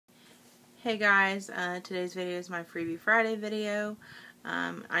Hey guys, today's video is my Freebie Friday video.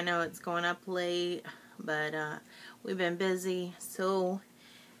 I know it's going up late, but we've been busy, so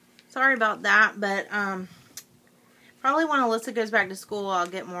sorry about that. But probably when Alyssa goes back to school, I'll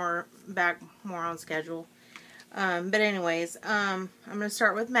get more on schedule. But anyways, I'm going to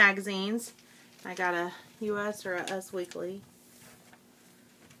start with magazines. I got a US or a Us Weekly.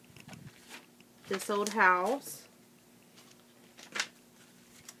 This Old House.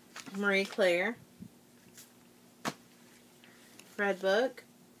 Marie Claire. Red Book.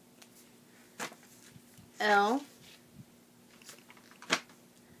 Elle.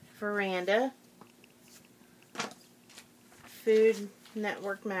 Veranda. Food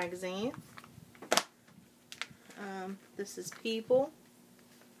Network magazine. This is People.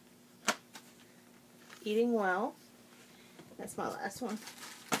 Eating Well. That's my last one.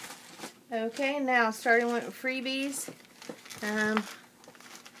 Okay, now starting with freebies.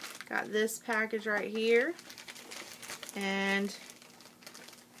 Got this package right here, and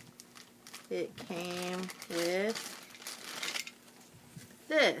it came with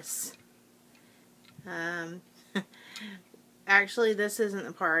this. Actually, this isn't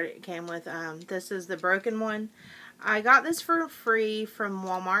the part it came with. This is the broken one. I got this for free from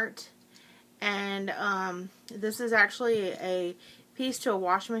Walmart, and this is actually a piece to a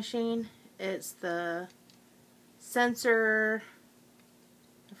washing machine. It's the sensor.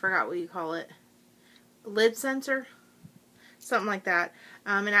 I forgot what you call it. Lid sensor? Something like that.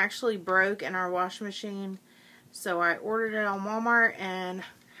 It actually broke in our washing machine. So I ordered it on Walmart, and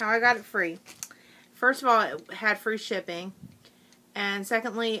how I got it free. First of all, it had free shipping. And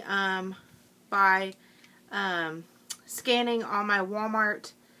secondly, by scanning all my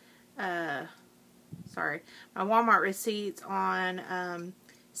Walmart receipts on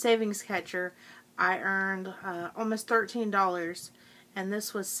Savings Catcher, I earned almost $13. And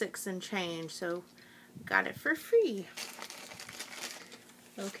this was $6 and change, so got it for free.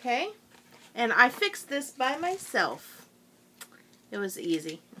 Okay, and I fixed this by myself. It was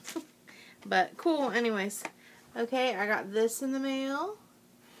easy, but cool. Anyways, okay, I got this in the mail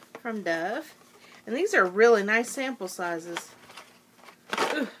from Dove, and these are really nice sample sizes.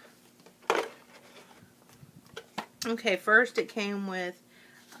 Ugh. Okay, first it came with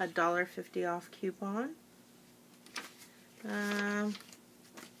a $1.50 off coupon.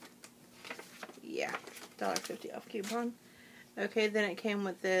 Yeah, $1.50 off coupon. Okay, then it came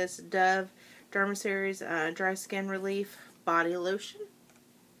with this Dove Derma Series Dry Skin Relief Body Lotion.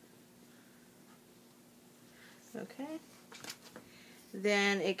 Okay.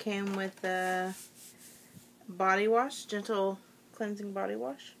 Then it came with the body wash, Gentle Cleansing Body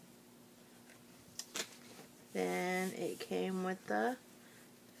Wash. Then it came with the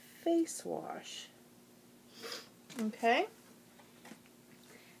face wash. Okay.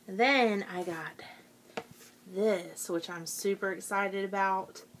 Then I got this, which I'm super excited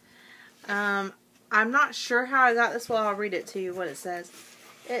about. I'm not sure how I got this. Well, I'll read it to you what it says.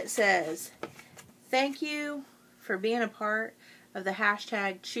 It says, "Thank you for being a part of the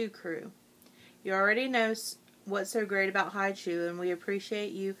hashtag Chew Crew. You already know what's so great about High Chew, and we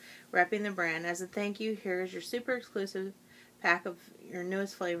appreciate you repping the brand. As a thank you, here is your super exclusive pack of our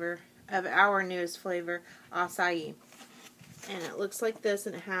newest flavor, acai." And it looks like this,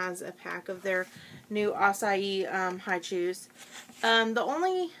 and it has a pack of their new acai High Chews. The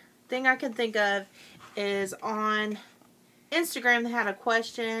only thing I can think of is on Instagram they had a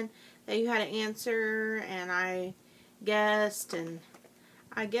question that you had to answer, and I guessed, and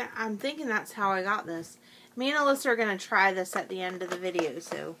I'm thinking that's how I got this. Me and Alyssa are going to try this at the end of the video,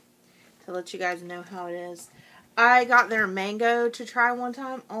 so to let you guys know how it is. I got their mango to try one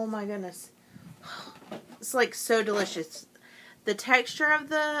time. Oh my goodness. It's like so delicious. The texture of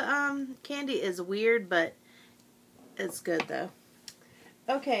the candy is weird, but it's good though.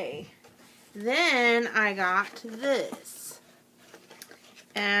 Okay, then I got this.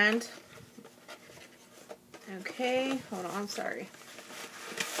 And, okay, hold on, I'm sorry.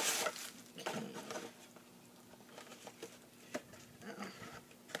 Okay. Oh.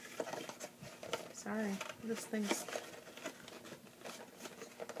 Sorry, this thing's...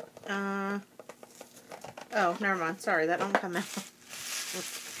 Oh, never mind. Sorry, that don't come out.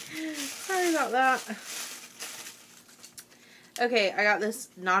 Sorry about that. Okay, I got this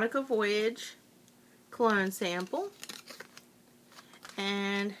Nautica Voyage cologne sample.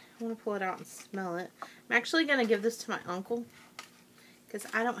 And I want to pull it out and smell it. I'm actually going to give this to my uncle, because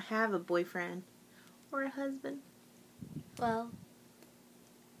I don't have a boyfriend or a husband. Well.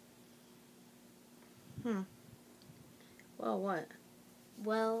 Well, what?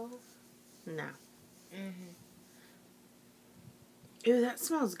 Well. No. Ooh, that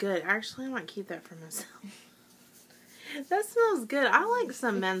smells good. Actually, I might keep that for myself. That smells good. I like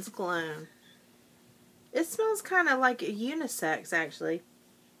some men's cologne. It smells kind of like a unisex, actually.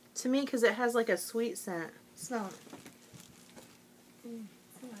 To me, because it has like a sweet scent. Smell it.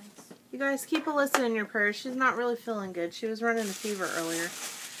 Nice. You guys keep Alyssa in your prayers. She's not really feeling good. She was running a fever earlier.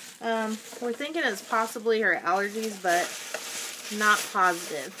 We're thinking it's possibly her allergies, but not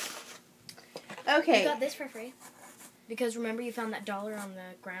positive. Okay. You got this for free. Because remember you found that dollar on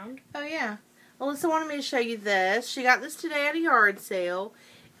the ground? Oh, yeah. Alyssa wanted me to show you this. She got this today at a yard sale.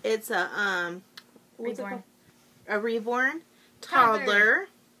 It's a, what's it called? A reborn toddler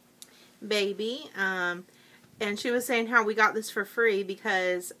baby. And she was saying how we got this for free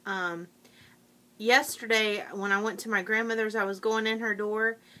because, yesterday when I went to my grandmother's, I was going in her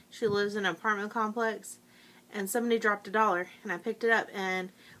door. She lives in an apartment complex. And somebody dropped $1 and I picked it up.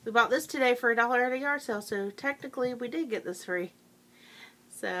 And we bought this today for $1 at a yard sale. So technically we did get this free.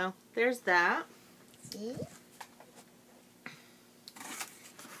 So there's that. See?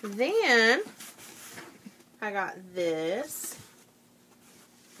 Then I got this.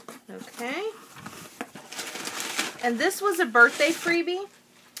 Okay. And this was a birthday freebie.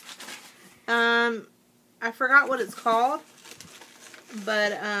 I forgot what it's called.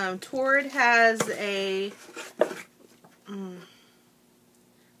 But Tord has a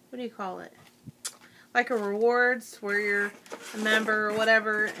what do you call it? Like a rewards where you're a member or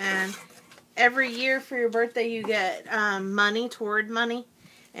whatever, and every year for your birthday you get money, Tord money,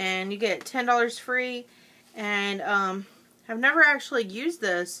 and you get $10 free. And I've never actually used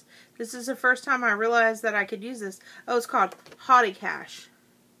this. This is the first time I realized that I could use this. Oh, it's called Hottie Cash.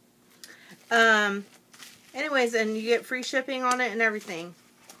 Anyways, and you get free shipping on it and everything.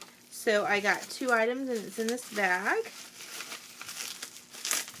 So I got 2 items and it's in this bag.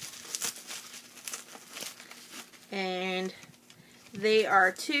 And they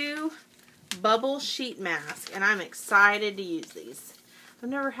are 2 bubble sheet masks. And I'm excited to use these. I've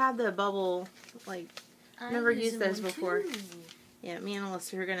never had the bubble, like, never used those before. Too. Yeah, me and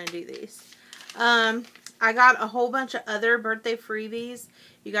Alyssa are going to do these. I got a whole bunch of other birthday freebies.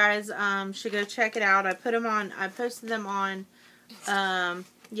 You guys should go check it out. I posted them on,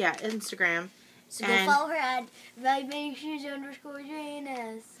 Instagram. So go follow her at _Jonas.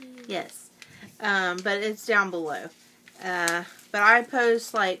 Yes. But it's down below. But I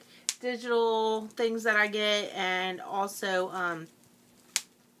post, like, digital things that I get and also,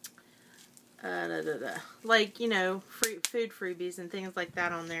 like, you know, food freebies and things like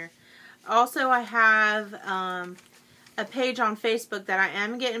that on there. Also, I have a page on Facebook that I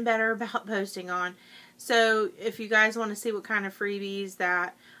am getting better about posting on. So, if you guys want to see what kind of freebies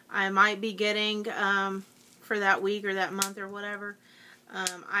that I might be getting for that week or that month or whatever,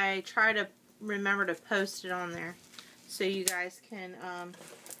 I try to remember to post it on there. So you guys can,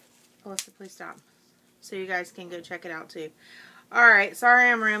 Alyssa, please stop. So you guys can go check it out too. Alright, sorry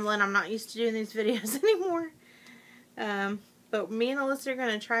I'm rambling. I'm not used to doing these videos anymore. But me and Alyssa are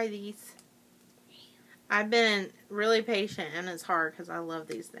going to try these. I've been really patient and it's hard because I love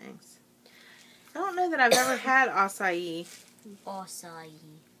these things. I don't know that I've ever had acai. Acai.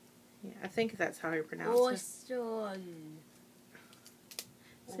 Yeah, I think that's how you pronounce it. Acai.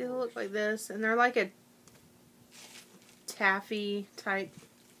 See, they look like this. And they're like a taffy type,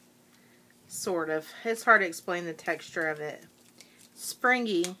 sort of. It's hard to explain the texture of it.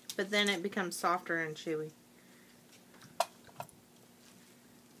 Springy, but then it becomes softer and chewy.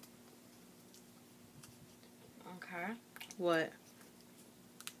 Okay. What?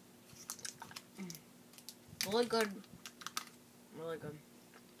 Really good. Really good.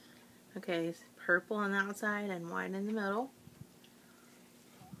 Okay, it's purple on the outside and white in the middle.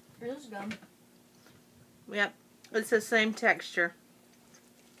 It is good. Yep, it's the same texture.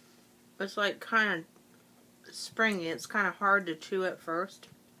 It's like kind of springy. It's kind of hard to chew at first.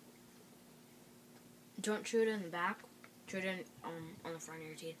 Don't chew it in the back. Chew it in, on the front of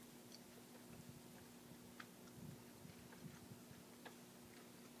your teeth.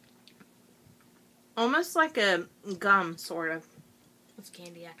 Almost like a gum, sort of. It's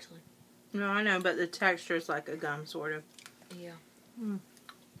candy, actually. No, I know, but the texture is like a gum, sort of. Yeah. Mm.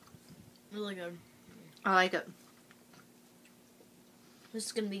 Really good. I like it. This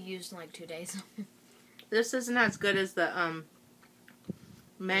is going to be used in like 2 days. This isn't as good as the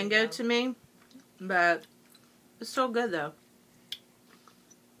mango to me, but it's still good though.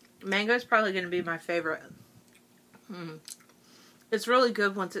 Mango is probably going to be my favorite. It's really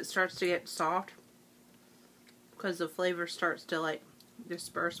good once it starts to get soft because the flavor starts to like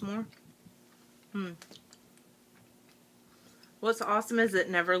disperse more. What's awesome is it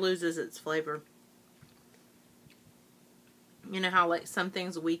never loses its flavor. You know how like some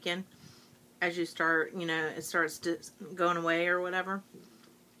things weaken as you start, you know, it starts going away or whatever.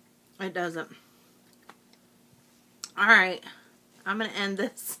 It doesn't. Alright, I'm going to end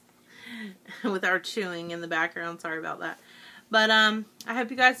this with our chewing in the background. Sorry about that. But I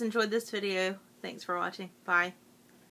hope you guys enjoyed this video. Thanks for watching. Bye.